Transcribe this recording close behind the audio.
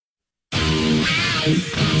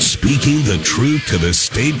Speaking the truth to the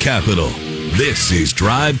state capitol. This is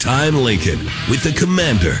Drive Time Lincoln with the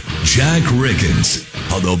Commander, Jack Riggins,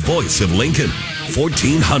 on the voice of Lincoln,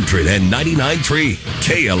 1499.3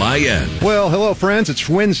 KLIN. Well, hello, friends. It's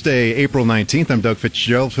Wednesday, April 19th. I'm Doug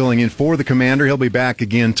Fitzgerald, filling in for the Commander. He'll be back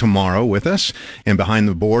again tomorrow with us. And behind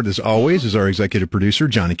the board, as always, is our executive producer,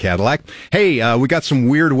 Johnny Cadillac. Hey, we got some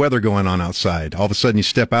weird weather going on outside. All of a sudden, you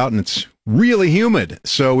step out and it's really humid.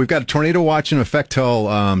 So we've got a tornado watch in effect till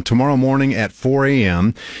tomorrow morning at 4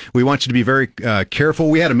 a.m. We want you to be very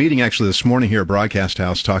careful. We had a meeting actually this morning here at Broadcast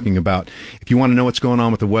House talking about if you want to know what's going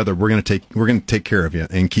on with the weather, we're going to take care of you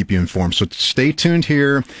and keep you informed. So stay tuned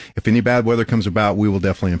here. If any bad weather comes about, we will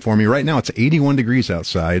definitely inform you. Right now it's 81 degrees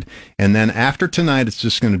outside, and then after tonight it's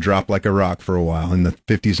just going to drop like a rock for a while in the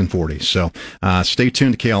 50s and 40s. So stay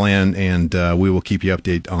tuned to KLN, and we will keep you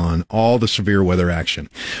updated on all the severe weather action.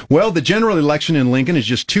 Well, the general election in Lincoln is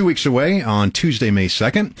just 2 weeks away on Tuesday, May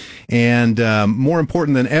 2nd. And more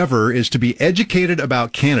important than ever is to be educated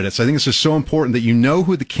about candidates. I think this is so important that you know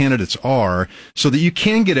who the candidates are so that you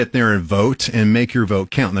can get out there and vote and make your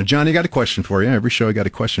vote count. Now, Johnny, I got a question for you. Every show I got a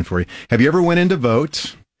question for you. Have you ever went in to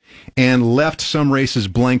vote and left some races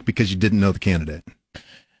blank because you didn't know the candidate?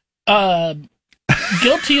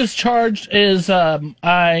 Guilty as charged is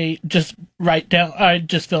I just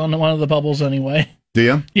fill in one of the bubbles anyway. Do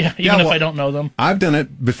you? Yeah, if I don't know them. I've done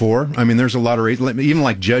it before. I mean, there's a lot of even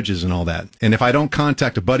like judges and all that. And if I don't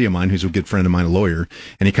contact a buddy of mine who's a good friend of mine, a lawyer,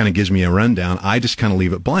 and he kind of gives me a rundown, I just kind of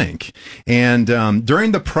leave it blank. And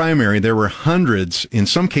during the primary, there were hundreds, in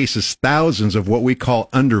some cases thousands, of what we call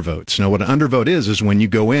undervotes. Now, what an undervote is when you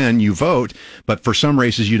go in, you vote, but for some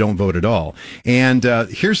races, you don't vote at all. And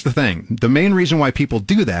here's the thing. The main reason why people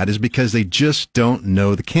do that is because they just don't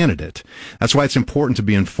know the candidate. That's why it's important to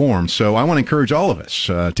be informed. So I want to encourage all of us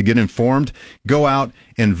to get informed, go out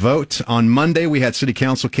and vote. On Monday, we had city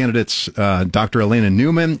council candidates Dr. Elena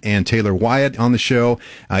Newman and Taylor Wyatt on the show.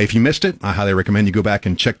 If you missed it, I highly recommend you go back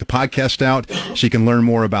and check the podcast out so you can learn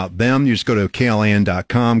more about them. You just go to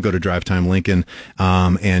KLAN.com, go to Drive Time Lincoln,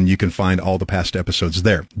 and you can find all the past episodes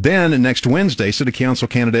there. Then next Wednesday, city council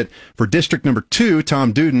candidate for District Number 2,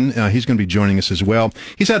 Tom Duden, he's going to be joining us as well.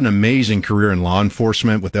 He's had an amazing career in law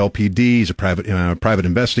enforcement with LPD. He's a private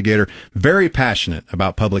investigator, very passionate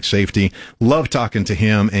about public safety. Love talking to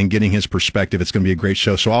him and getting his perspective. It's going to be a great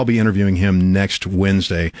show. So I'll be interviewing him next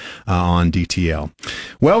Wednesday on DTL.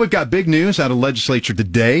 Well, we've got big news out of legislature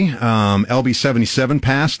today. LB 77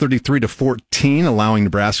 passed 33-14, allowing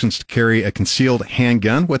Nebraskans to carry a concealed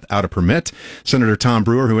handgun without a permit. Senator Tom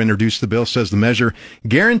Brewer, who introduced the bill, says the measure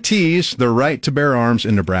guarantees the right to bear arms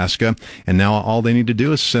in Nebraska. And now all they need to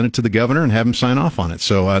do is send it to the governor and have him sign off on it.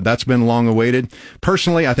 So that's been long awaited.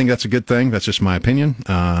 Personally, I think that's a good thing. That's just my opinion.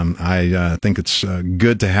 I think it's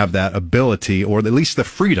good to have that ability, or at least the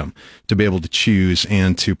freedom, to be able to choose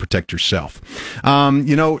and to protect yourself.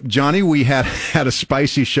 Johnny, we had a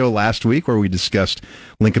spicy show last week where we discussed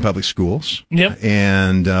Lincoln Public Schools. Yep.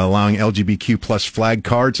 And allowing LGBTQ plus flag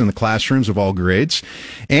cards in the classrooms of all grades.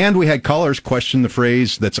 And we had callers question the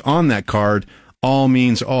phrase that's on that card, all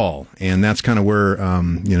means all. And that's kind of where,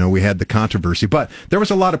 we had the controversy. But there was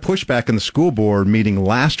a lot of pushback in the school board meeting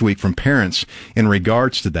last week from parents in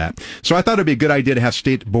regards to that. So I thought it'd be a good idea to have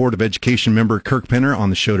State Board of Education member Kirk Penner on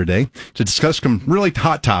the show today to discuss some really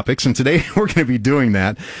hot topics. And today we're going to be doing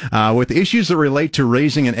that with issues that relate to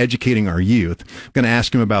raising and educating our youth. I'm going to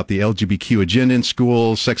ask him about the LGBTQ agenda in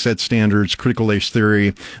schools, sex ed standards, critical race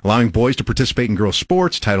theory, allowing boys to participate in girls'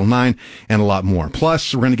 sports, Title IX, and a lot more.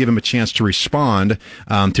 Plus, we're going to give him a chance to respond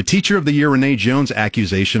to Teacher of the Year Renee Jones'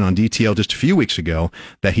 accusation on DTL just a few weeks ago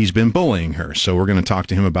that he's been bullying her. So we're going to talk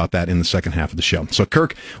to him about that in the second half of the show. So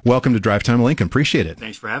Kirk, welcome to Drive Time Lincoln. Appreciate it.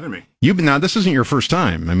 Thanks for having me. Now, this isn't your first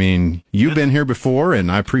time. I mean, you've been here before, and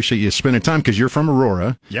I appreciate you spending time because you're from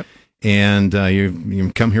Aurora. Yep. And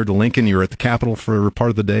you come here to Lincoln. You were at the Capitol for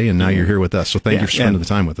part of the day, and now you're here with us. So thank you for spending the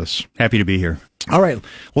time with us. Happy to be here. All right.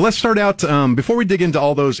 Well, let's start out, before we dig into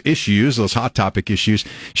all those issues, those hot topic issues,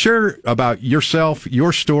 share about yourself,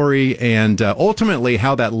 your story, and ultimately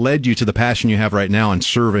how that led you to the passion you have right now in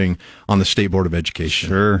serving on the State Board of Education.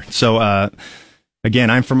 Sure. So, again,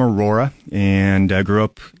 I'm from Aurora and grew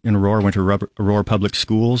up in Aurora, went to Aurora Public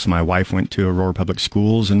Schools. My wife went to Aurora Public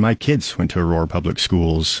Schools, and my kids went to Aurora Public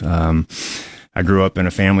Schools. I grew up in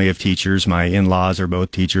a family of teachers. My in-laws are both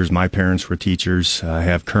teachers. My parents were teachers. I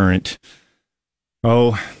have current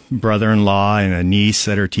brother-in-law and a niece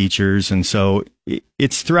that are teachers. And so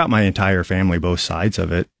it's throughout my entire family, both sides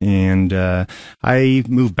of it. And I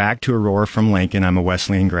moved back to Aurora from Lincoln. I'm a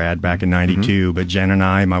Wesleyan grad back in 92, but Jen and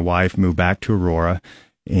I, my wife, moved back to Aurora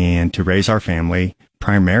and to raise our family.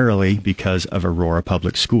 primarily because of Aurora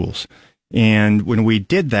Public Schools. And when we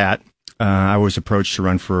did that, I was approached to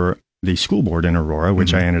run for the school board in Aurora,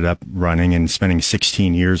 which I ended up running and spending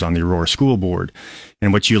 16 years on the Aurora school board.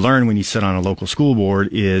 And what you learn when you sit on a local school board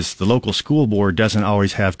is the local school board doesn't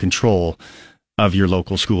always have control of your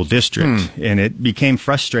local school district. And it became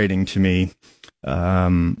frustrating to me,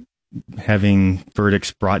 having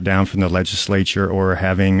verdicts brought down from the legislature or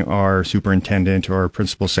having our superintendent or our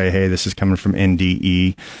principal say, hey, this is coming from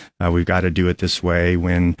NDE. We've got to do it this way.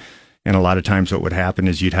 And a lot of times what would happen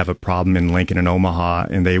is you'd have a problem in Lincoln and Omaha,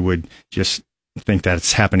 and they would just think that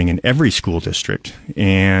it's happening in every school district.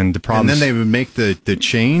 And the problem. And then they would make the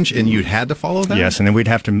change, and you'd had to follow that? Yes, and then we'd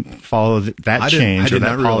have to follow that change or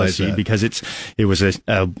that policy because it was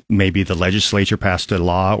maybe the legislature passed a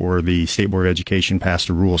law or the State Board of Education passed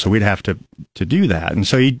a rule. So we'd have to do that. And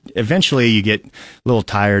so eventually you get a little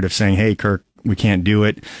tired of saying, hey, Kirk, we can't do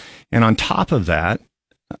it. And on top of that,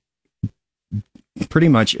 pretty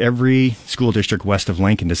much every school district west of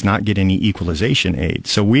Lincoln does not get any equalization aid.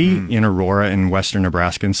 So we in Aurora and western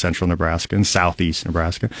Nebraska and central Nebraska and southeast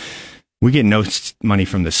Nebraska, we get no money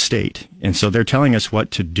from the state. And so they're telling us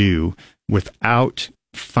what to do without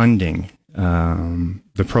funding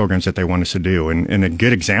the programs that they want us to do. And a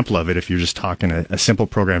good example of it, if you're just talking a simple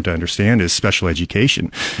program to understand, is special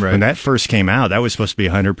education. Right. When that first came out, that was supposed to be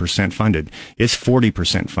 100% funded. It's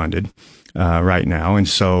 40% funded right now, and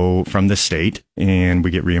so from the state, and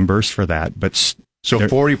we get reimbursed for that. But so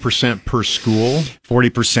 40% per school,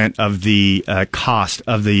 40% of the cost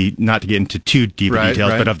of the, not to get into too deep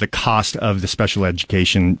details, but of the cost of the special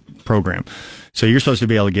education program. So you're supposed to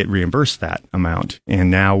be able to get reimbursed that amount. And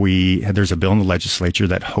now there's a bill in the legislature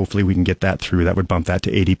that hopefully we can get that through. That would bump that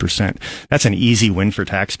to 80%. That's an easy win for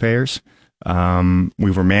taxpayers. We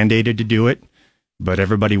were mandated to do it, but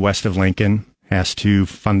everybody west of Lincoln has to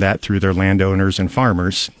fund that through their landowners and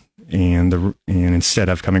farmers, and instead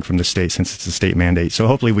of coming from the state, since it's a state mandate. So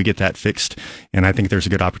hopefully we get that fixed, and I think there's a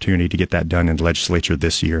good opportunity to get that done in the legislature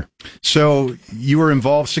this year. So you were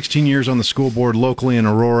involved 16 years on the school board locally in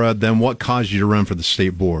Aurora. Then what caused you to run for the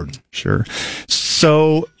state board? Sure.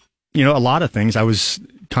 So, a lot of things. I was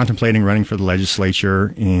contemplating running for the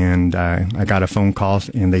legislature, and I got a phone call,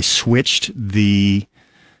 and they switched the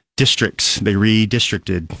districts. They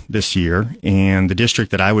redistricted this year, and the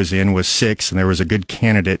district that I was in was 6, and there was a good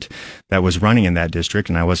candidate that was running in that district,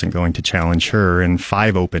 and I wasn't going to challenge her, and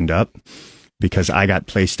 5 opened up because I got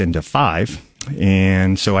placed into 5.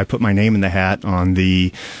 And so I put my name in the hat on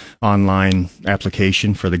the online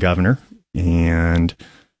application for the governor and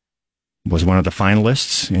was one of the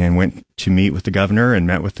finalists and went to meet with the governor and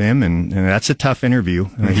met with him. And that's a tough interview.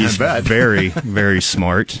 He's very, very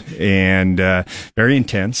smart and very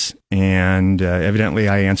intense. And evidently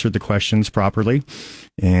I answered the questions properly.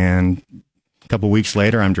 And a couple weeks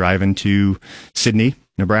later, I'm driving to Sidney,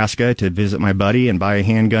 Nebraska to visit my buddy and buy a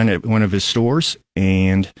handgun at one of his stores.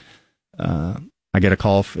 And I get a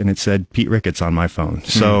call and it said Pete Ricketts on my phone.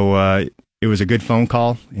 So it was a good phone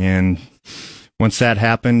call. And once that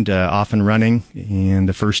happened, off and running, and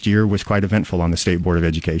the first year was quite eventful on the State Board of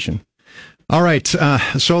Education. All right.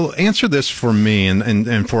 So answer this for me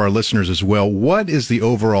and for our listeners as well. What is the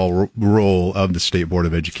overall role of the State Board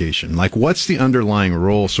of Education? Like, what's the underlying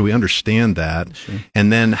role so we understand that? Sure.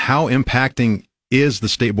 And then how impacting is the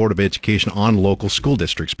State Board of Education on local school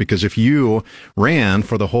districts? Because if you ran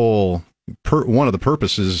for the whole one of the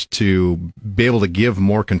purposes to be able to give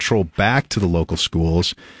more control back to the local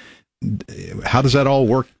schools, how does that all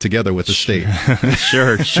work together with the state?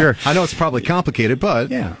 Sure. I know it's probably complicated, but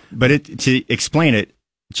yeah. But to explain it,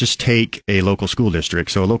 just take a local school district.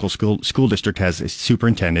 So a local school district has a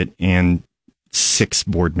superintendent and 6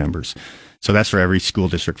 board members. So that's for every school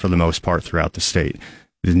district for the most part throughout the state.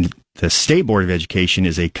 The State Board of Education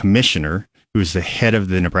is a commissioner who's the head of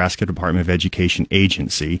the Nebraska Department of Education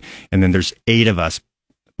agency, and then there's 8 of us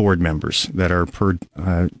board members that are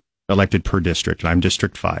elected per district, and I'm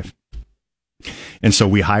District 5. And so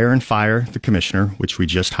we hire and fire the commissioner, which we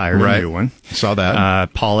just hired a new one. Saw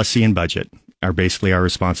that. Policy and budget are basically our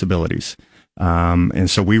responsibilities. And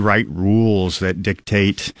so we write rules that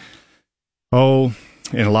dictate, and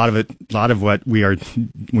a lot of what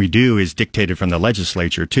we do is dictated from the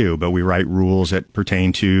legislature too, but we write rules that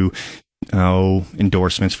pertain to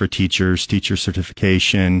endorsements for teachers, teacher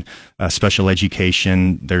certification, special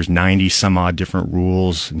education. There's 90 some odd different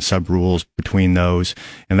rules and sub rules between those.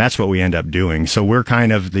 And that's what we end up doing. So we're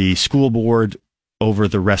kind of the school board over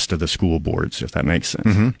the rest of the school boards, if that makes sense.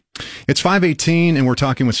 Mm-hmm. It's 5:18, and we're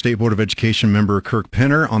talking with State Board of Education member Kirk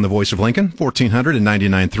Penner on the Voice of Lincoln,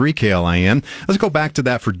 1499.3 KLIN. Let's go back to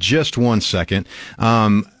that for just one second.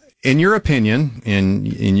 in your opinion, and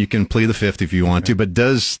you can plead the fifth if you want to, but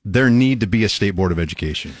does there need to be a state board of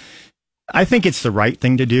education? I think it's the right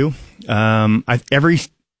thing to do.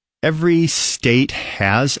 Every state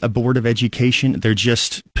has a board of education. They're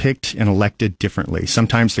just picked and elected differently.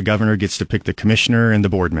 Sometimes the governor gets to pick the commissioner and the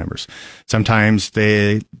board members. Sometimes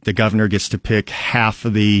the governor gets to pick half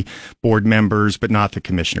of the board members, but not the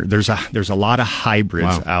commissioner. There's a lot of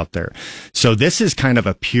hybrids out there. So this is kind of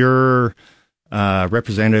a pure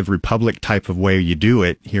representative republic type of way you do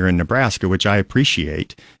it here in Nebraska, which I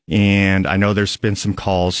appreciate. And I know there's been some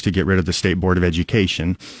calls to get rid of the state board of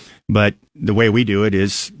education. But the way we do it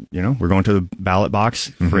is, we're going to the ballot box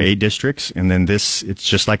for 8 districts, and then it's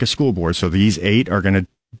just like a school board. So these 8 are going to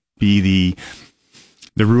be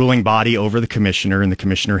the ruling body over the commissioner, and the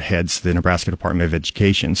commissioner heads the Nebraska Department of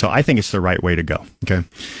Education. So I think it's the right way to go. Okay.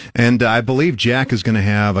 And I believe Jack is going to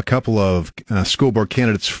have a couple of school board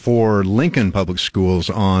candidates for Lincoln Public Schools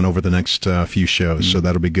on over the next few shows. So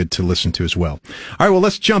that'll be good to listen to as well. All right. Well,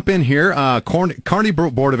 let's jump in here. Kearney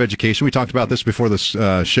Board of Education. We talked about this before this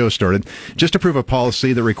show started. Just approved a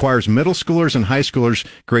policy that requires middle schoolers and high schoolers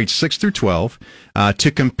grades 6 through 12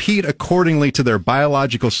 to compete accordingly to their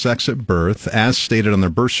biological sex at birth, as stated on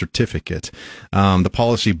their birth certificate. The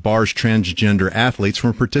policy bars transgender athletes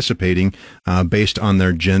from participating based on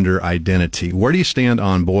their gender identity. Where do you stand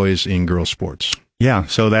on boys and girls sports? Yeah,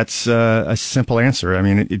 so that's a simple answer. I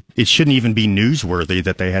mean, it shouldn't even be newsworthy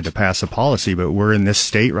that they had to pass a policy, but we're in this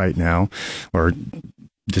state right now, or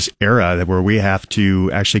this era, where we have to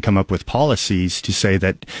actually come up with policies to say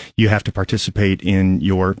that you have to participate in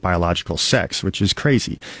your biological sex, which is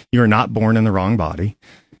crazy. You are not born in the wrong body.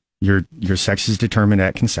 Your sex is determined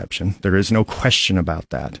at conception. There is no question about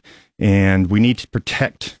that. And we need to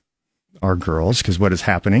protect our girls, because what is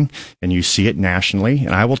happening, and you see it nationally,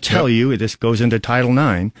 and I will tell you, this goes into Title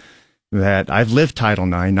IX, that I've lived Title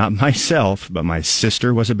IX, not myself, but my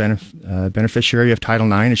sister was a beneficiary of Title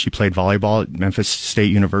IX, and she played volleyball at Memphis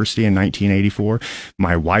State University in 1984.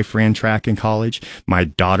 My wife ran track in college. My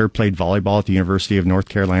daughter played volleyball at the University of North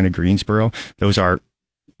Carolina, Greensboro. Those are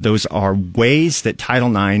ways that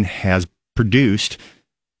Title IX has produced.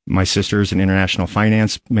 My sister's an international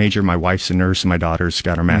finance major. My wife's a nurse, and my daughter's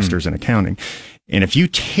got her master's in accounting. And if you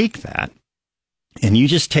take that and you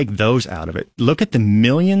just take those out of it, look at the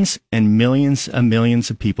millions and millions and millions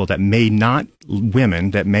of people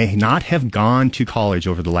women that may not have gone to college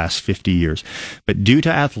over the last 50 years, but due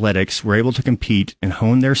to athletics were able to compete and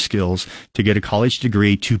hone their skills to get a college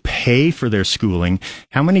degree to pay for their schooling.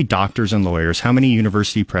 How many doctors and lawyers, how many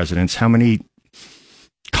university presidents, how many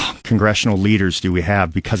congressional leaders do we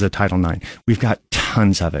have because of Title IX? We've got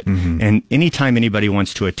tons of it. And anytime anybody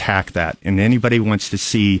wants to attack that, and anybody wants to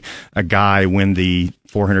see a guy win the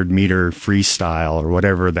 400-meter freestyle or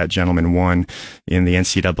whatever that gentleman won in the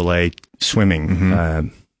NCAA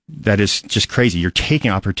swimming, that is just crazy. You're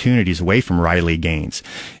taking opportunities away from Riley Gaines.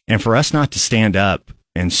 And for us not to stand up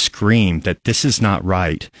and scream that this is not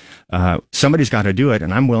right, somebody's got to do it,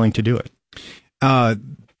 and I'm willing to do it.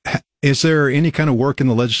 Is there any kind of work in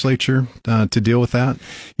the legislature to deal with that?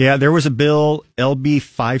 Yeah, there was a bill, LB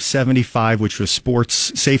 575, which was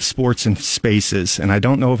safe sports and spaces. And I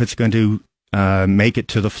don't know if it's going to make it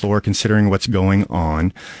to the floor considering what's going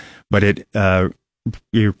on. But it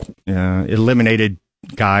eliminated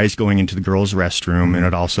guys going into the girls' restroom, and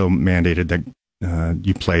it also mandated that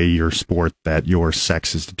you play your sport that your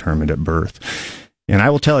sex is determined at birth. And I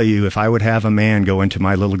will tell you, if I would have a man go into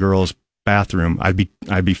my little girl's bathroom, I'd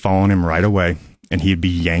be following him right away, and he'd be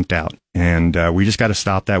yanked out. And we just got to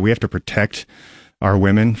stop that. We have to protect our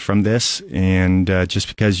women from this. And just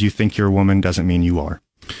because you think you're a woman doesn't mean you are.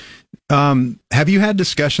 Have you had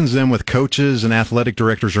discussions then with coaches and athletic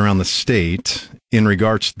directors around the state in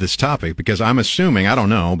regards to this topic? Because I'm assuming, I don't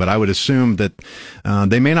know, but I would assume that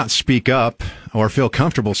they may not speak up or feel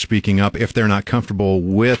comfortable speaking up if they're not comfortable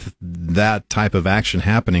with that type of action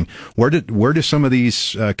happening. Where do some of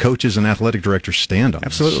these coaches and athletic directors stand on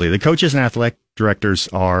Absolutely. This? The coaches and athletic directors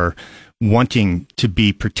are wanting to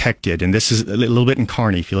be protected. And this is a little bit in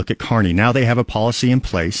Kearney. If you look at Kearney, now they have a policy in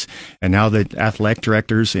place, and now the athletic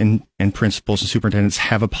directors and principals and superintendents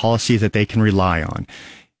have a policy that they can rely on.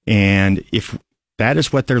 And if that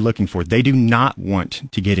is what they're looking for, they do not want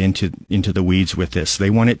to get into the weeds with this.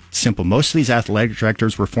 They want it simple. Most of these athletic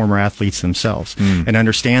directors were former athletes themselves and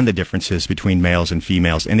understand the differences between males and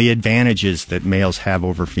females and the advantages that males have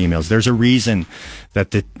over females. There's a reason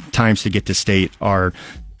that the times to get to state are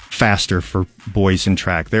faster for boys in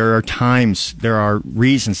track. There are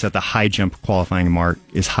reasons that the high jump qualifying mark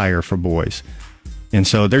is higher for boys. And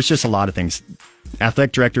so there's just a lot of things.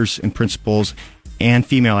 Athletic directors and principals and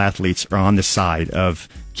female athletes are on the side of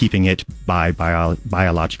keeping it by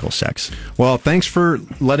biological sex. Well, thanks for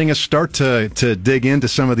letting us start to dig into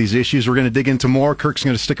some of these issues. We're going to dig into more. Kirk's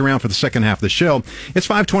going to stick around for the second half of the show. It's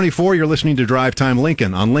 5:24. You're listening to Drive Time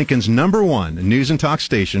Lincoln on Lincoln's #1 news and talk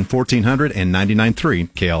station, 1499.3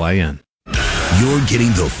 KLIN. You're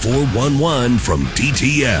getting the 411 from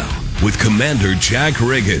DTL with Commander Jack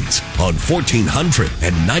Riggins on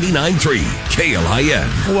 1499.3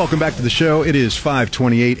 KLIN. Welcome back to the show. It is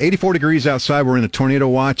 5:28, 84 degrees outside. We're in a tornado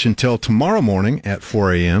watch until tomorrow morning at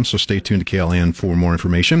 4 a.m., so stay tuned to KLIN for more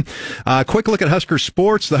information. Quick look at Husker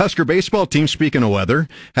sports. The Husker baseball team, speaking of weather,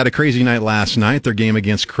 had a crazy night last night. Their game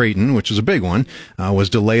against Creighton, which was a big one, was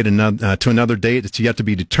delayed to another date. It's yet to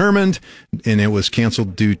be determined, and it was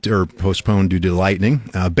canceled postponed due to lightning.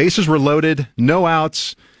 Bases were loaded, no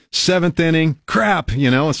outs. 7th inning, crap,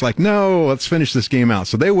 it's like, no, let's finish this game out.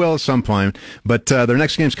 So they will at some point, but their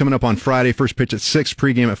next game's coming up on Friday, first pitch at 6,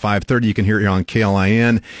 pregame at 5:30. You can hear it here on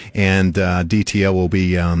KLIN, and DTL will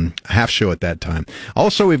be half show at that time.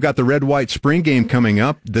 Also, we've got the red-white spring game coming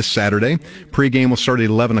up this Saturday. Pregame will start at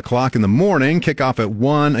 11 o'clock in the morning, kickoff at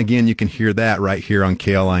 1. Again, you can hear that right here on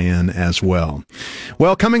KLIN as well.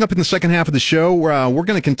 Well, coming up in the second half of the show, we're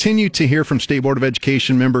going to continue to hear from State Board of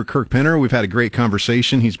Education member Kirk Penner. We've had a great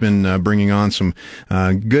conversation. He's been bringing on some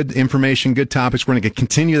good information, good topics. We're going to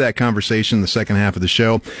continue that conversation in the second half of the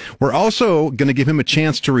show. We're also going to give him a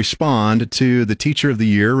chance to respond to the Teacher of the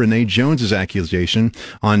Year, Renee Jones's accusation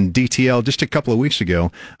on DTL just a couple of weeks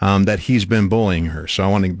ago that he's been bullying her. So I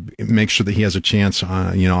want to make sure that he has a chance,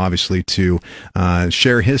 obviously, to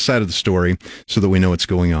share his side of the story so that we know what's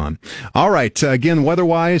going on. All right. Again,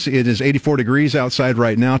 weather-wise, it is 84 degrees outside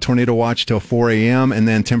right now. Tornado watch till 4 a.m., and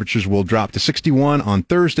then temperatures will drop to 61 on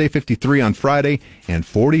Thursday, 53 on Friday, and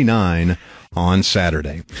 49 on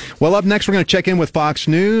Saturday. Well, up next, we're going to check in with Fox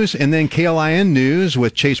News and then KLIN News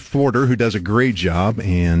with Chase Porter, who does a great job,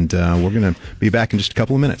 and we're going to be back in just a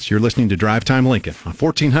couple of minutes. You're listening to Drive Time Lincoln on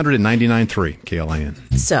 1499.3 KLIN.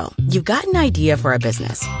 So, you've got an idea for a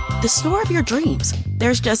business, the store of your dreams.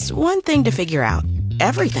 There's just one thing to figure out: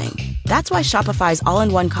 everything. That's why Shopify's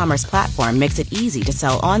all-in-one commerce platform makes it easy to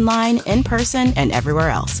sell online, in person, and everywhere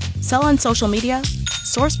else. Sell on social media,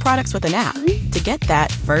 source products with an app to get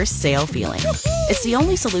that first sale feeling. It's the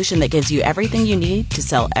only solution that gives you everything you need to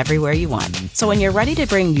sell everywhere you want. So when you're ready to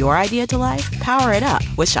bring your idea to life, power it up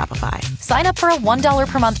with Shopify. Sign up for a $1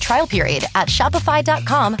 per month trial period at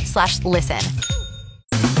shopify.com/listen.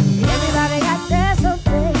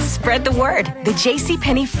 Spread the word. The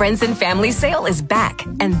JCPenney Friends and Family Sale is back.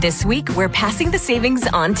 And this week, we're passing the savings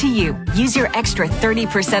on to you. Use your extra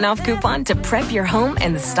 30% off coupon to prep your home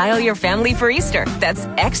and style your family for Easter. That's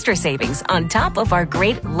extra savings on top of our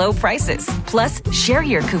great low prices. Plus, share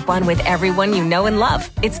your coupon with everyone you know and love.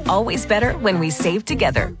 It's always better when we save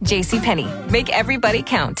together. JCPenney. Make everybody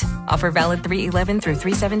count. Offer valid 3/11 through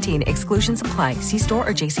 3/17. Exclusions apply. See store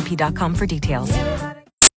or jcp.com for details.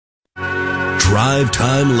 Drive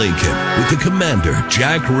Time Lincoln with the Commander,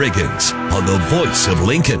 Jack Riggins, on the voice of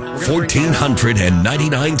Lincoln,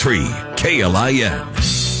 1499.3 KLIN.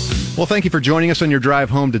 Well, thank you for joining us on your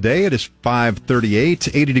drive home today. It is 5:38,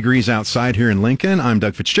 80 degrees outside here in Lincoln. I'm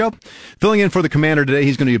Doug Fitzgerald, filling in for the Commander today.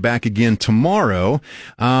 He's going to be back again tomorrow.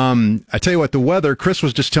 I tell you what, the weather, Chris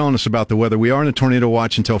was just telling us about the weather. We are in a tornado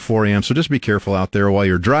watch until 4 a.m., so just be careful out there while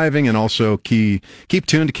you're driving, and also keep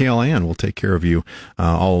tuned to KLIN. We'll take care of you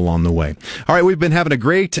all along the way. All right, we've been having a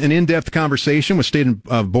great and in-depth conversation with State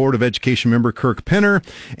Board of Education member Kirk Penner.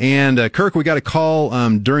 And Kirk, we got a call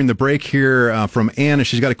during the break here from Anna.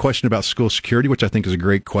 She's got a question about school security, which I think is a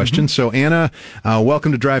great question. So, Anna,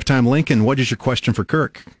 welcome to Drive Time Lincoln. What is your question for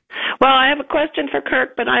Kirk? Well, I have a question for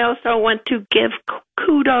Kirk, but I also want to give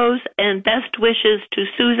kudos and best wishes to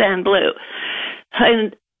Suzanne Blue.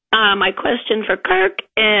 And my question for Kirk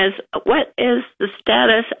is, what is the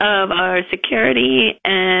status of our security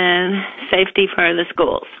and safety for the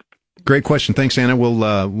schools? Great question. Thanks, Anna. We'll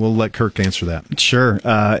let Kirk answer that. Sure.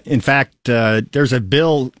 In fact, there's a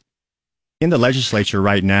bill in the legislature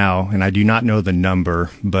right now, and I do not know the number,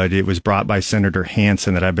 but it was brought by Senator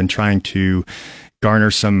Hansen that I've been trying to garner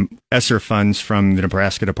some ESSER funds from the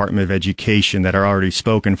Nebraska Department of Education that are already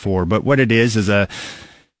spoken for. But what it is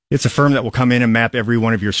it's a firm that will come in and map every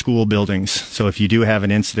one of your school buildings. So if you do have an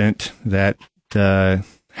incident that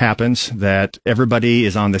happens, that everybody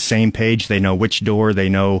is on the same page. They know which door, they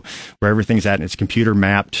know where everything's at, and it's computer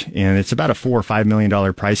mapped, and it's about a $4 or $5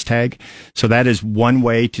 million price tag. So that is one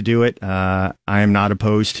way to do it. I am not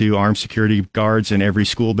opposed to armed security guards in every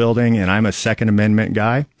school building, and I'm a Second Amendment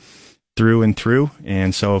guy. through and through.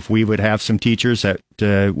 And so if we would have some teachers that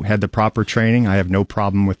had the proper training, I have no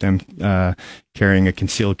problem with them carrying a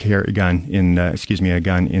concealed carry gun a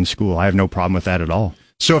gun in school. I have no problem with that at all.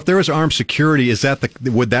 So if there was armed security,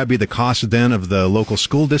 would that be the cost then of the local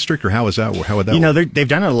school district, or how would that work? They've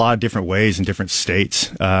done it a lot of different ways in different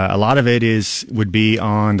states. A lot of it would be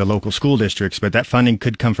on the local school districts, but that funding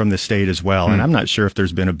could come from the state as well. And I'm not sure if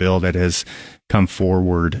there's been a bill that has come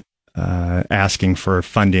forward asking for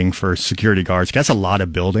funding for security guards. That's a lot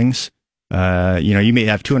of buildings. You may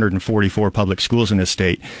have 244 public schools in this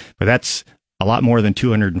state, but that's a lot more than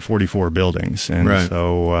 244 buildings. And right.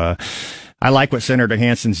 So I like what Senator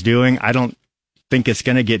Hansen's doing. I don't think it's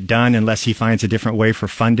going to get done unless he finds a different way for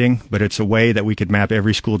funding, but it's a way that we could map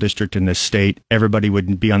every school district in this state. Everybody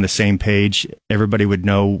would be on the same page. Everybody would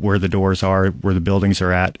know where the doors are, where the buildings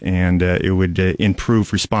are at, and it would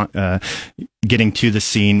improve getting to the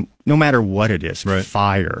scene, no matter what it is. Right.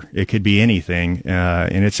 Fire. It could be anything,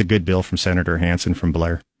 and it's a good bill from Senator Hansen from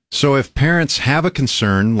Blair. So if parents have a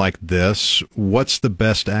concern like this, what's the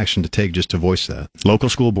best action to take just to voice that? Local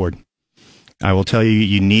school board. I will tell you,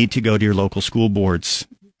 you need to go to your local school boards.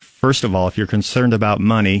 First of all, if you're concerned about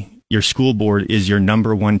money, your school board is your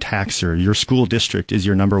number one taxer. Your school district is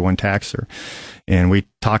your number one taxer. And we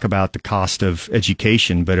talk about the cost of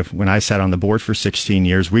education, but when I sat on the board for 16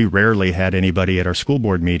 years, we rarely had anybody at our school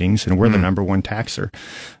board meetings, and we're the number one taxer.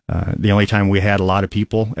 The only time we had a lot of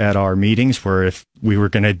people at our meetings were if we were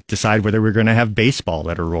going to decide whether we were going to have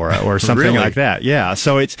baseball at Aurora or something Really? like that. Yeah.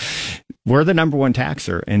 So we're the number one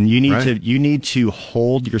taxer, and you need to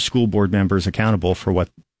hold your school board members accountable for what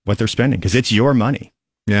they're spending, because it's your money.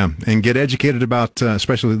 Yeah, and get educated about,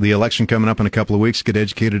 especially the election coming up in a couple of weeks, get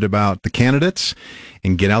educated about the candidates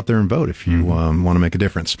and get out there and vote if you want to make a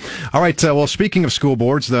difference. All right, well, speaking of school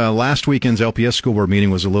boards, the last weekend's LPS school board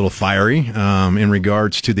meeting was a little fiery in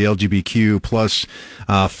regards to the LGBTQ plus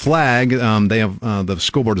flag. They have the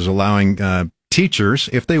school board is allowing teachers,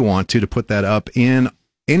 if they want to put that up in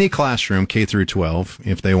any classroom, K through 12,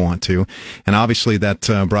 if they want to. And obviously that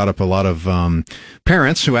brought up a lot of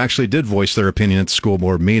parents who actually did voice their opinion at the school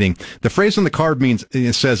board meeting. The phrase on the card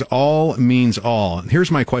says all means all.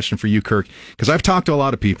 Here's my question for you, Kirk, because I've talked to a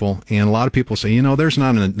lot of people, and a lot of people say, there's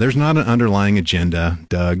not an underlying agenda,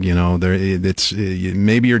 Doug.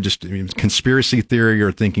 Maybe you're just conspiracy theory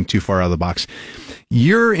or thinking too far out of the box.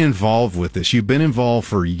 You're involved with this. You've been involved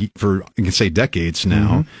for you can say decades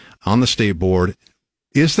now on the state board.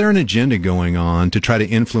 Is there an agenda going on to try to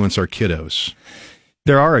influence our kiddos?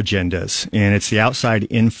 There are agendas, and it's the outside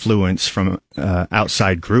influence from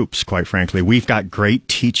outside groups, quite frankly. We've got great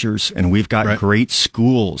teachers, and we've got great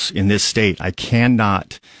schools in this state. I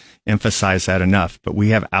cannot emphasize that enough. But we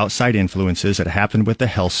have outside influences that happened with the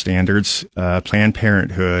health standards, Planned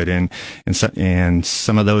Parenthood, and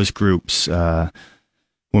some of those groups,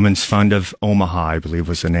 Women's Fund of Omaha, I believe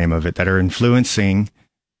was the name of it, that are influencing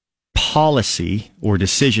policy or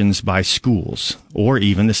decisions by schools or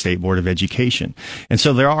even the State Board of Education. And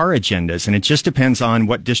so there are agendas, and it just depends on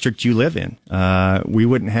what district you live in. We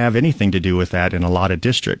wouldn't have anything to do with that in a lot of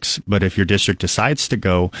districts, but if your district decides to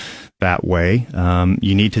go that way,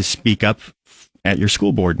 you need to speak up at your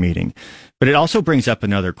school board meeting. But it also brings up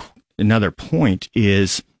another point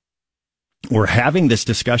is we're having this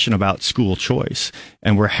discussion about school choice,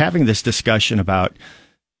 and we're having this discussion about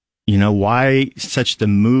why such the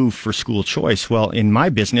move for school choice? Well, in my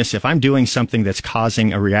business, if I'm doing something that's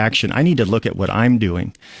causing a reaction, I need to look at what I'm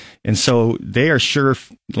doing. And so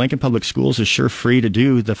Lincoln Public Schools is sure free to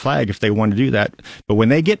do the flag if they want to do that. But when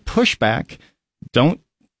they get pushback, don't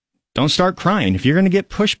start crying. If you're going to get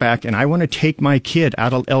pushback and I want to take my kid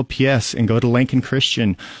out of LPS and go to Lincoln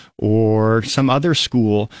Christian or some other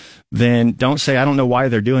school, then don't say, I don't know why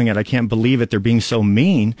they're doing it. I can't believe it. They're being so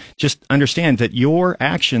mean. Just understand that your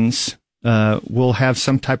actions will have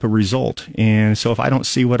some type of result. And so if I don't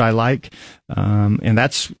see what I like, and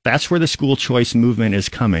that's where the school choice movement is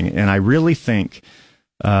coming. And I really think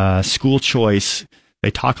school choice,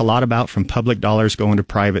 they talk a lot about from public dollars going to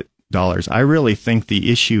private dollars. I really think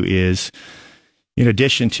the issue is, in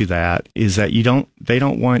addition to that, is that they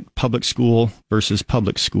don't want public school versus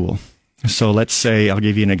public school. So let's say, I'll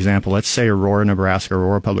give you an example. Let's say Aurora, Nebraska,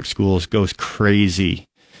 Aurora Public Schools goes crazy,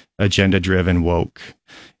 agenda-driven, woke.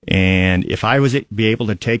 And if I was be able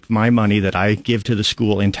to take my money that I give to the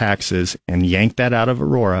school in taxes and yank that out of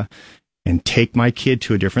Aurora and take my kid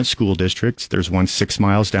to a different school district, there's one 6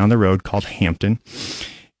 miles down the road called Hampton,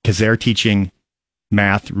 because they're teaching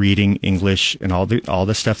math, reading, English, and all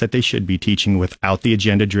the stuff that they should be teaching without the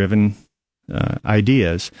agenda-driven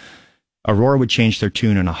ideas, Aurora would change their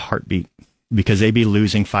tune in a heartbeat. because they'd be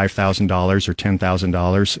losing $5,000 or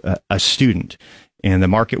 $10,000 a student, and the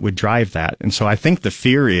market would drive that. And so I think the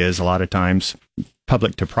fear is a lot of times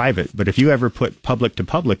public to private, but if you ever put public to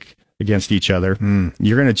public against each other,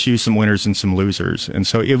 you're going to choose some winners and some losers. And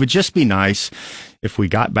so it would just be nice if we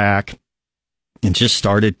got back and just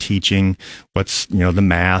started teaching what's, the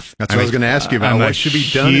math. That's what I was going to ask you about. What should be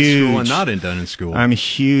done in school and not done in school? I'm a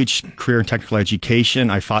huge career and technical education.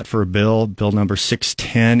 I fought for a bill number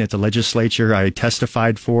 610 at the legislature. I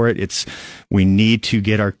testified for it. We need to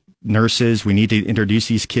get our nurses. We need to introduce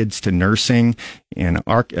these kids to nursing and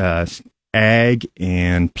ag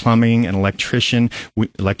and plumbing and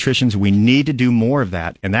electricians. We need to do more of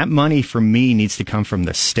that. And that money for me needs to come from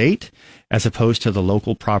the state as opposed to the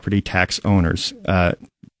local property tax owners,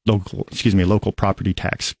 local property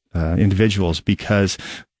tax individuals, because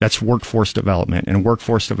that's workforce development. And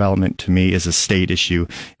workforce development to me is a state issue.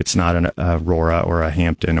 It's not an Aurora or a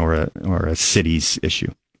Hampton or a city's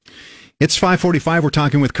issue. It's 5:45. We're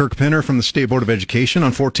talking with Kirk Penner from the State Board of Education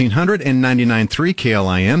on 1400 and 99.3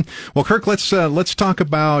 KLIN. Well, Kirk, let's talk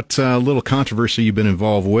about a little controversy you've been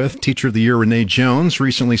involved with. Teacher of the Year Renee Jones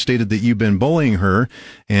recently stated that you've been bullying her,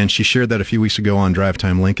 and she shared that a few weeks ago on Drive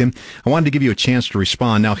Time Lincoln. I wanted to give you a chance to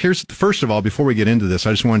respond. Now, first of all, before we get into this,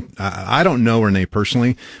 I don't know Renee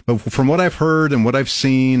personally, but from what I've heard and what I've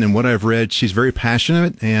seen and what I've read, she's very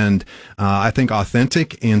passionate and I think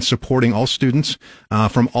authentic in supporting all students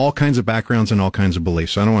from all kinds of backgrounds and all kinds of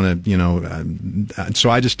beliefs. I don't want to, so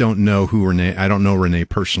I just don't know I don't know Renee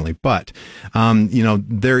personally, but,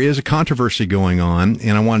 there is a controversy going on,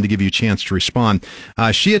 and I wanted to give you a chance to respond.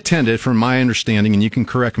 She attended, from my understanding, and you can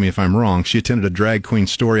correct me if I'm wrong, she attended a drag queen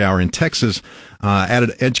story hour in Texas at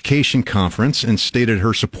an education conference and stated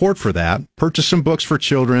her support for that, purchased some books for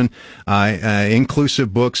children,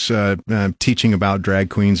 inclusive books teaching about drag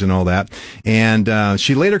queens and all that. And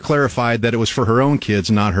she later clarified that it was for her own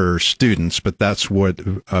kids, not her students, but that's what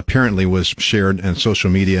apparently was shared on social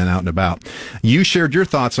media and out and about. You shared your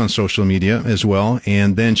thoughts on social media as well,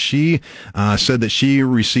 and then she said that she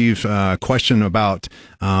received a question about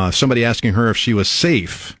somebody asking her if she was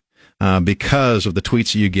safe because of the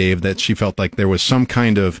tweets that you gave, that she felt like there was some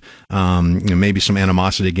kind of maybe some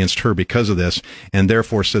animosity against her because of this, and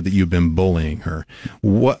therefore said that you've been bullying her.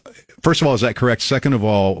 First of all, is that correct? Second of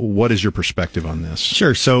all, what is your perspective on this?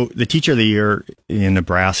 Sure. So the Teacher of the Year in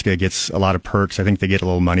Nebraska gets a lot of perks. I think they get a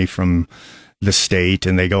little money from the state,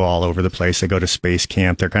 and they go all over the place. They go to space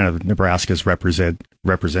camp. They're kind of Nebraska's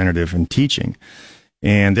representative in teaching.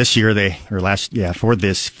 And this year for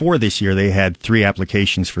this year, they had 3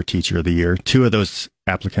 applications for Teacher of the Year. 2 of those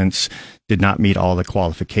applicants did not meet all the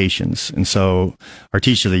qualifications. And so our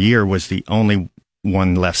Teacher of the Year was the only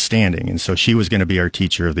one left standing. And so she was going to be our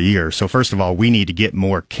Teacher of the Year. So first of all, we need to get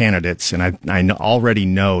more candidates. And I already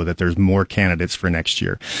know that there's more candidates for next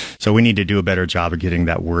year. So we need to do a better job of getting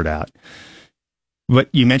that word out. But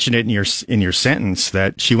you mentioned it in your sentence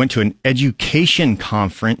that she went to an education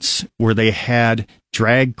conference where they had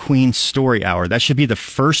drag queen story hour. That should be the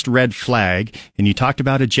first red flag. And you talked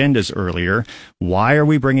about agendas earlier. Why are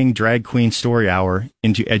we bringing drag queen story hour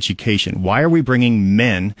into education? Why are we bringing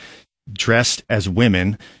men dressed as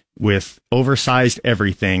women with oversized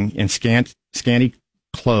everything and scanty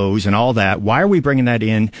clothes and all that? Why are we bringing that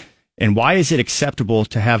in? And why is it acceptable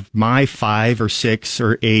to have my 5 or 6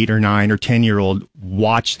 or 8 or 9 or 10-year-old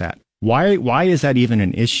watch that? Why is that even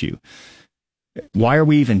an issue? Why are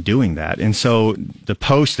we even doing that? And so the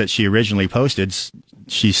post that she originally posted,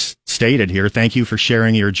 she stated here, "Thank you for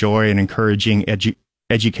sharing your joy and encouraging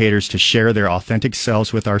educators to share their authentic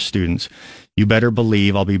selves with our students. You better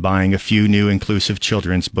believe I'll be buying a few new inclusive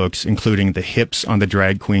children's books, including The Hips on the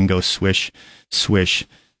Drag Queen Go Swish, Swish,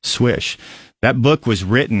 Swish." That book was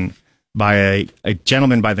written by a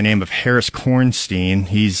gentleman by the name of Harris Kornstein.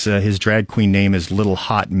 His drag queen name is Little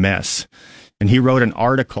Hot Mess. And he wrote an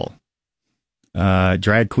article,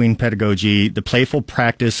 Drag Queen Pedagogy, the Playful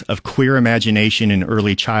Practice of Queer Imagination in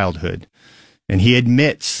Early Childhood. And he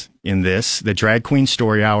admits in this, the Drag Queen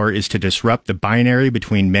Story Hour is to disrupt the binary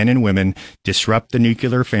between men and women, disrupt the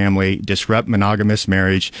nuclear family, disrupt monogamous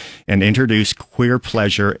marriage, and introduce queer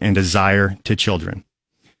pleasure and desire to children.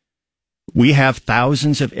 We have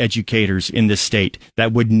thousands of educators in this state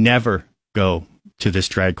that would never go to this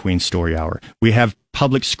Drag Queen Story Hour. We have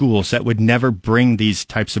public schools that would never bring these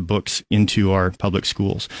types of books into our public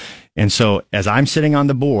schools. And so as I'm sitting on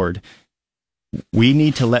the board, we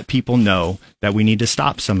need to let people know that we need to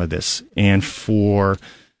stop some of this. And for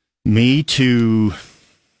me to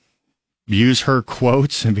use her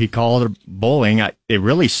quotes and be called bullying, it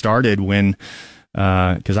really started when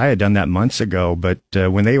because I had done that months ago. But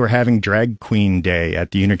when they were having Drag Queen Day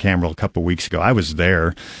at the unicameral a couple weeks ago, I was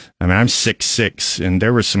there. I mean, I'm 6'6", and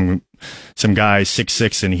there were some guys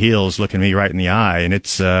 6'6" in heels looking me right in the eye, and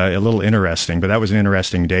it's a little interesting. But that was an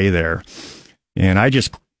interesting day there, and I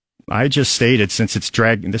just stated, since it's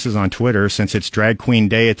this is on Twitter, since it's Drag Queen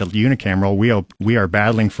Day at the unicameral, we are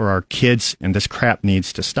battling for our kids, and this crap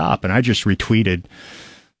needs to stop. And I just retweeted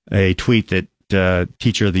a tweet that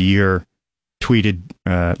Teacher of the Year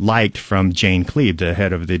liked from Jane Cleave, the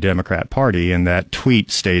head of the Democrat Party, and that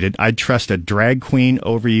tweet stated, "I'd trust a drag queen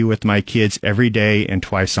over you with my kids every day and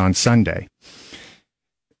twice on Sunday."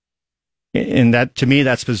 And that, to me,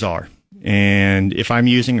 that's bizarre. And if I'm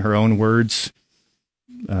using her own words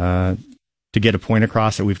to get a point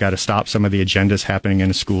across that we've got to stop some of the agendas happening in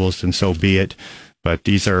the schools, then so be it. But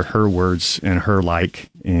these are her words and her like.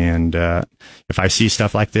 And if I see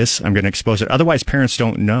stuff like this, I'm going to expose it. Otherwise, parents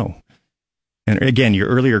don't know. And again, your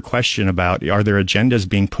earlier question about, are there agendas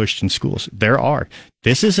being pushed in schools? There are.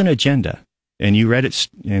 This is an agenda. And you read it,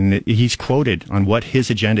 and he's quoted on what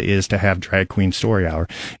his agenda is to have Drag Queen Story Hour.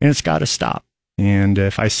 And it's got to stop. And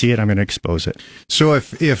if I see it, I'm going to expose it. So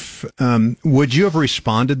if would you have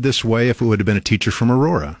responded this way if it would have been a teacher from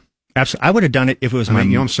Aurora? Absolutely. I would have done it if it was you know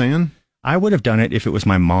what I'm saying? I would have done it if it was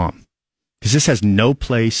my mom. Because this has no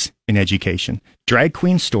place in education. Drag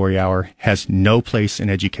Queen Story Hour has no place in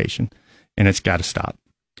education. And it's got to stop.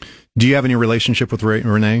 Do you have any relationship with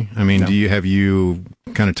Renee? I mean, No. have you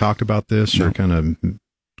kind of talked about this or kind of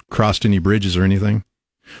crossed any bridges or anything?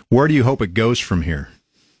 Where do you hope it goes from here?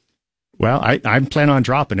 Well, I plan on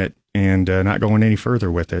dropping it and not going any further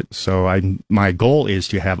with it. So my goal is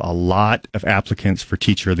to have a lot of applicants for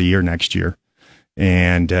Teacher of the Year next year.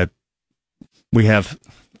 And we have,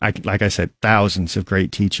 like I said, thousands of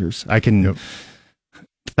great teachers.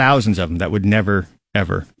 Thousands of them that would never,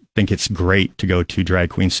 ever think it's great to go to Drag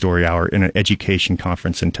Queen Story Hour in an education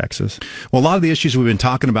conference in Texas. Well, a lot of the issues we've been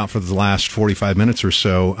talking about for the last 45 minutes or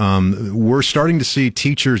so, we're starting to see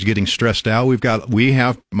teachers getting stressed out.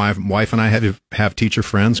 My wife and I have teacher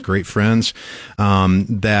friends, great friends,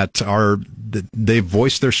 they've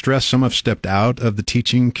voiced their stress. Some have stepped out of the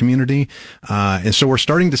teaching community. And so we're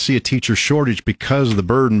starting to see a teacher shortage because of the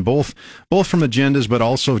burden, both from agendas, but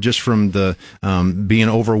also just from the being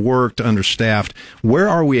overworked, understaffed. Where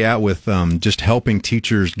are we at with just helping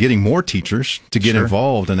teachers, getting more teachers to get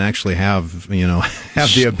involved and actually have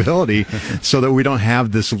the ability so that we don't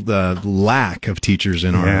have this lack of teachers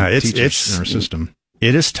in our system?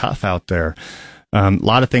 It is tough out there. A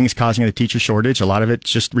lot of things causing the teacher shortage. A lot of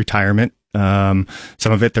it's just retirement. Some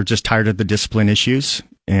of it, they're just tired of the discipline issues.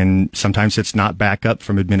 And sometimes it's not back up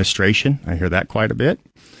from administration. I hear that quite a bit.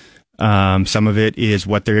 Some of it is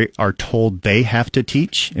what they are told they have to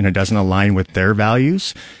teach, and it doesn't align with their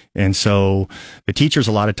values. And so the teachers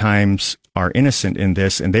a lot of times are innocent in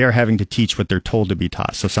this, and they are having to teach what they're told to be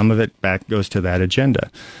taught. So some of it back goes to that agenda.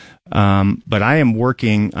 But I'm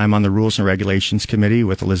on the Rules and Regulations Committee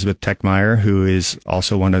with Elizabeth Techmeyer, who is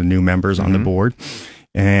also one of the new members on the board.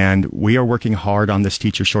 And we are working hard on this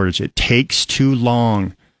teacher shortage. It takes too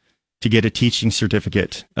long to get a teaching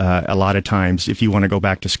certificate a lot of times if you want to go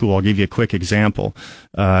back to school. I'll give you a quick example.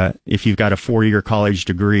 If you've got a 4-year college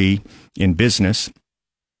degree in business,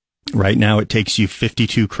 right now it takes you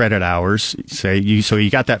 52 credit hours. So you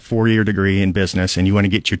got that 4-year degree in business and you want to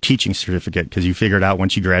get your teaching certificate because you figured out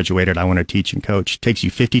once you graduated, I want to teach and coach. It takes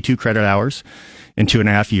you 52 credit hours in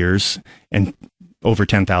 2.5 years and over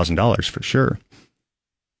 $10,000 for sure.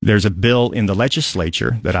 There's a bill in the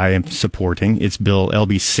legislature that I am supporting. It's Bill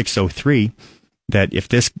LB 603, that if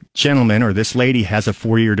this gentleman or this lady has a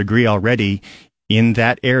 4-year degree already in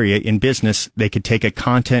that area in business, they could take a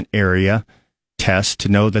content area test to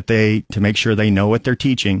make sure they know what they're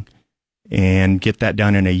teaching and get that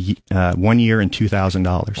done in 1 year and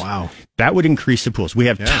 $2,000. Wow. That would increase the pools. We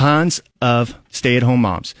have tons of stay-at-home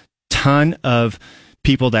moms, ton of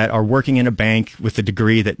people that are working in a bank with a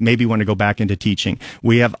degree that maybe want to go back into teaching.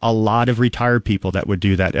 We have a lot of retired people that would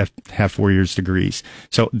do that, have 4 years degrees.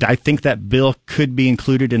 So I think that bill could be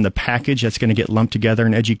included in the package that's going to get lumped together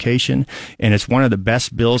in education. And it's one of the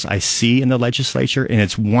best bills I see in the legislature. And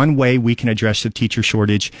it's one way we can address the teacher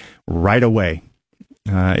shortage right away.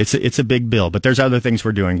 It's a big bill, but there's other things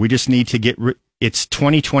we're doing. We just need to it's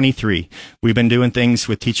 2023. We've been doing things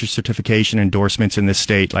with teacher certification endorsements in this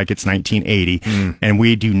state like it's 1980, and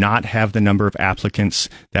we do not have the number of applicants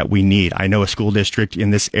that we need. I know a school district in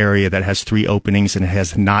this area that has 3 openings and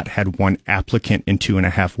has not had 1 applicant in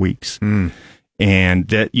 2.5 weeks. And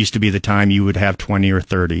that used to be the time you would have 20 or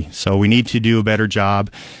 30. So we need to do a better job.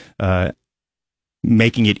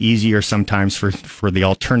 making it easier sometimes for the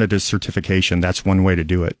alternative certification. That's one way to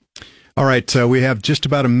do it. All right, we have just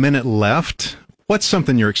about a minute left. What's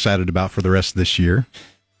something you're excited about for the rest of this year?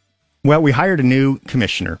 Well, we hired a new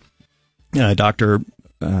commissioner, Dr.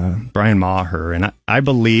 Brian Maher, and I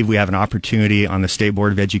believe we have an opportunity on the State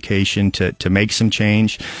Board of Education to make some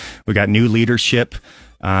change. We got new leadership.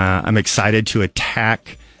 I'm excited to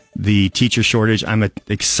attack the teacher shortage. I'm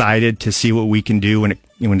excited to see what we can do when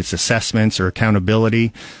it's assessments or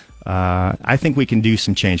accountability. I think we can do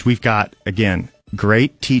some change. We've got, again,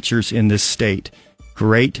 great teachers in this state,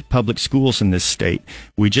 great public schools in this state.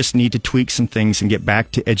 We just need to tweak some things and get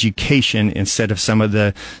back to education instead of some of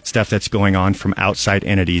the stuff that's going on from outside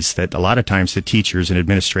entities that a lot of times the teachers and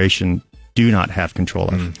administration do not have control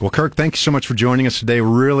of. Well, Kirk, thank you so much for joining us today.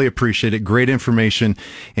 Really appreciate it. Great information,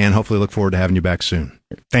 and hopefully look forward to having you back soon.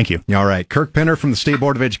 Thank you. All right. Kirk Penner from the State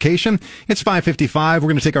Board of Education. It's 5:55. We're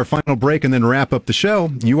going to take our final break and then wrap up the show.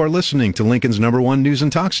 You are listening to Lincoln's #1 news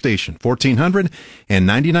and talk station,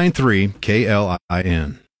 1499.3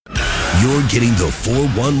 KLIN. You're getting the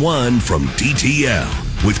 411 from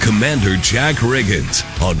DTL with Commander Jack Riggins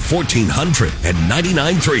on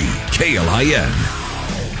 1499.3 KLIN.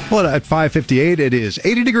 Well, at 5:58, it is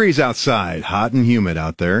 80 degrees outside, hot and humid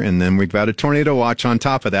out there, and then we've got a tornado watch on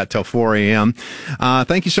top of that till 4 a.m.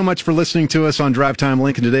 Thank you so much for listening to us on Drive Time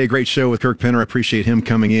Lincoln today. A great show with Kirk Penner. I appreciate him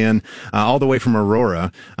coming in all the way from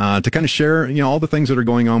Aurora to kind of share, all the things that are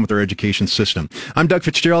going on with our education system. I'm Doug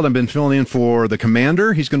Fitzgerald. I've been filling in for the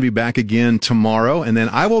commander. He's going to be back again tomorrow, and then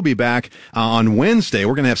I will be back on Wednesday.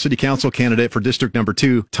 We're going to have City Council candidate for District Number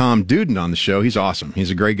 2, Tom Duden, on the show. He's awesome.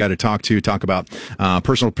 He's a great guy to talk about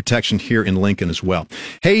personal protection here in Lincoln as well.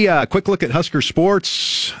 Hey, quick look at Husker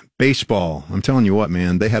sports. Baseball. I'm telling you what,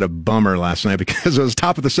 man, they had a bummer last night because it was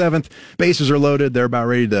top of the 7th. Bases are loaded. They're about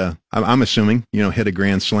ready to, I'm assuming, hit a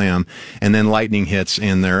grand slam. And then lightning hits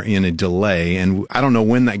and they're in a delay. And I don't know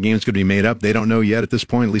when that game's going to be made up. They don't know yet at this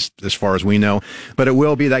point, at least as far as we know. But it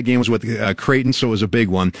will be. That game was with Creighton, so it was a big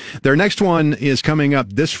one. Their next one is coming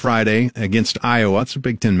up this Friday against Iowa. It's a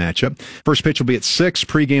Big Ten matchup. First pitch will be at 6,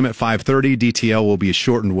 pregame at 5:30. DTL will be a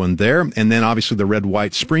shortened one there. And then obviously the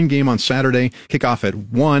red-white spring game on Saturday, kickoff at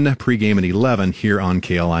 1. Pregame at 11 here on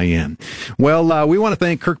KLIN. Well, we want to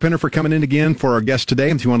thank Kirk Penner for coming in again for our guest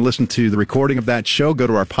today. If you want to listen to the recording of that show, go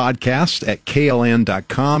to our podcast at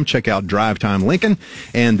KLN.com. Check out Drive Time Lincoln,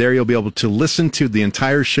 and there you'll be able to listen to the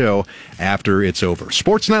entire show after it's over.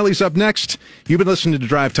 Sports Nightly's up next. You've been listening to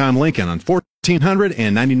Drive Time Lincoln on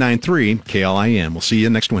 1499.3 KLIN. We'll see you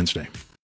next Wednesday.